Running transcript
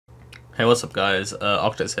Hey, what's up guys,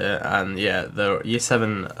 Octa's here, and yeah, the Year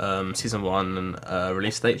 7 Season 1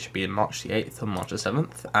 release date should be March the 8th or March the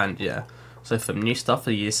 7th, and yeah, so for new stuff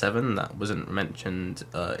for Year 7 that wasn't mentioned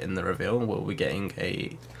in the reveal, we'll be getting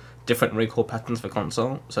a different recoil patterns for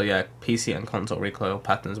console, so yeah, PC and console recoil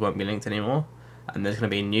patterns won't be linked anymore, and there's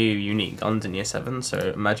going to be new unique guns in Year 7,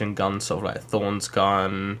 so imagine guns sort of like Thorn's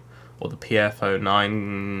gun, or the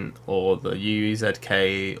PF09, or the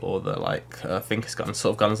UZK, or the like Thinker's gun,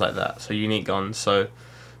 sort of guns like that. So unique guns, so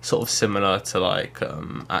sort of similar to like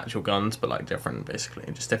actual guns, but like different,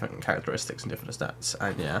 basically, just different characteristics and different stats.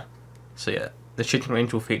 And yeah, so yeah, the shooting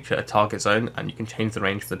range will feature a target zone, and you can change the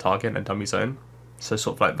range for the target in a dummy zone. So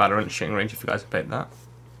sort of like Valorant shooting range, if you guys have played that.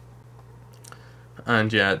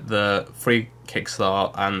 And yeah, the free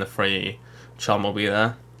kickstart and the free charm will be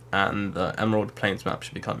there. And the Emerald Plains map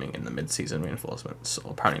should be coming in the mid-season reinforcements,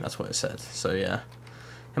 or apparently that's what it said. So yeah,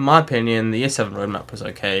 in my opinion, the Year 7 roadmap was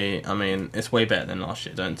okay. I mean, it's way better than last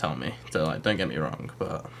year, don't tell me. Don't get me wrong,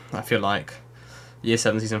 but I feel like Year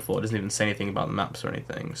 7 Season 4 doesn't even say anything about the maps or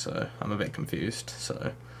anything, so I'm a bit confused.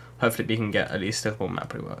 So hopefully we can get at least a couple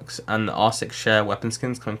map reworks. And the R6 share weapon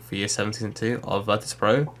skins coming for Year 7 Season 2 are Virtus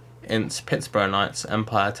Pro, Ints, Pittsburgh Knights,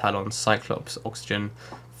 Empire, Talon, Cyclops, Oxygen,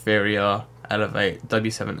 Furia, Elevate,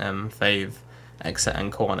 W7M, Fave, Exit,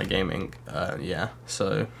 and Corner Gaming. Yeah,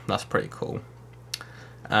 so that's pretty cool.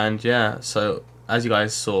 And yeah, so as you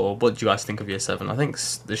guys saw, what do you guys think of Year 7? I think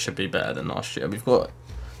this should be better than last year. We've got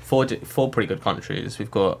four pretty good countries.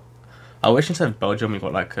 We've got, I wish instead of Belgium, we've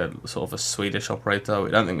got like a sort of a Swedish operator.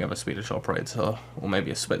 We don't think we have a Swedish operator, or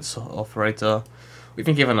maybe a Swiss operator. We've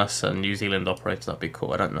been given us a New Zealand operator, that'd be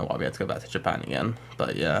cool. I don't know why we had to go back to Japan again,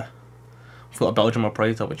 but yeah. We've got a Belgium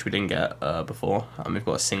operator, which we didn't get before, and we've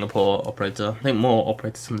got a Singapore operator. I think more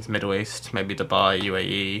operators from the Middle East, maybe Dubai,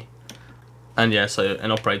 UAE, and yeah, so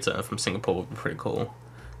an operator from Singapore would be pretty cool.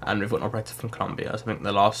 And we've got an operator from Colombia. So I think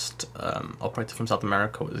the last operator from South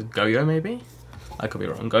America was Goyo, maybe? I could be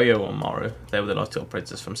wrong. Goyo or Maru. They were the last two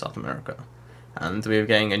operators from South America. And we're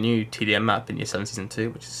getting a new TDM map in Year 7 Season 2,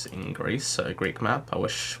 which is in Greece, so a Greek map. I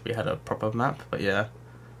wish we had a proper map, but yeah.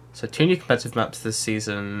 So 2 new competitive maps this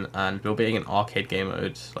season, and we'll be getting an arcade game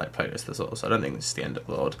mode like playlist as well. So I don't think this is the end of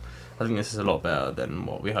the world. I think this is a lot better than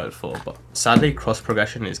what we hoped for. But sadly, cross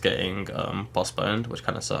progression is getting postponed, which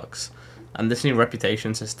kind of sucks. And this new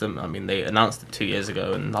reputation system, I mean, they announced it 2 years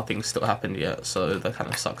ago, and nothing's still happened yet. So that kind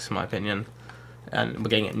of sucks in my opinion. And we're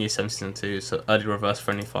getting it in Year 7 Season 2, so early reverse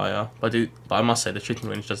friendly fire. But I must say the shooting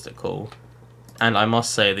range does look cool, and I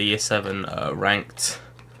must say the Year 7 ranked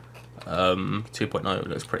 2.0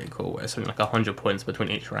 looks pretty cool. It's something like 100 points between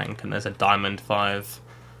each rank, and there's a diamond 5,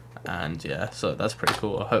 and yeah, so that's pretty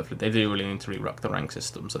cool. Hopefully they do really need to re-rock the rank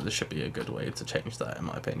system, so this should be a good way to change that in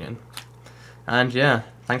my opinion. And yeah,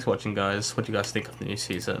 thanks for watching guys. What do you guys think of the new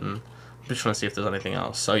season? I'm just trying to see if there's anything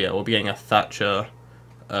else. So yeah, we'll be getting a Thatcher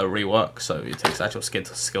rework, so it takes actual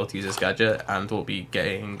skill to use this gadget, and we'll be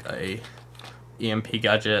getting a EMP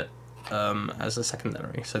gadget as a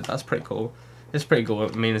secondary, so that's pretty cool. It's pretty cool.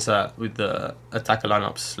 It means that with the attacker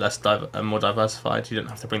lineups more diversified, you don't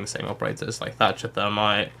have to bring the same operators like Thatcher,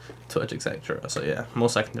 Thermite, Torch, etc. So yeah, more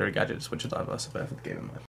secondary gadgets which are diversified for the game in my opinion.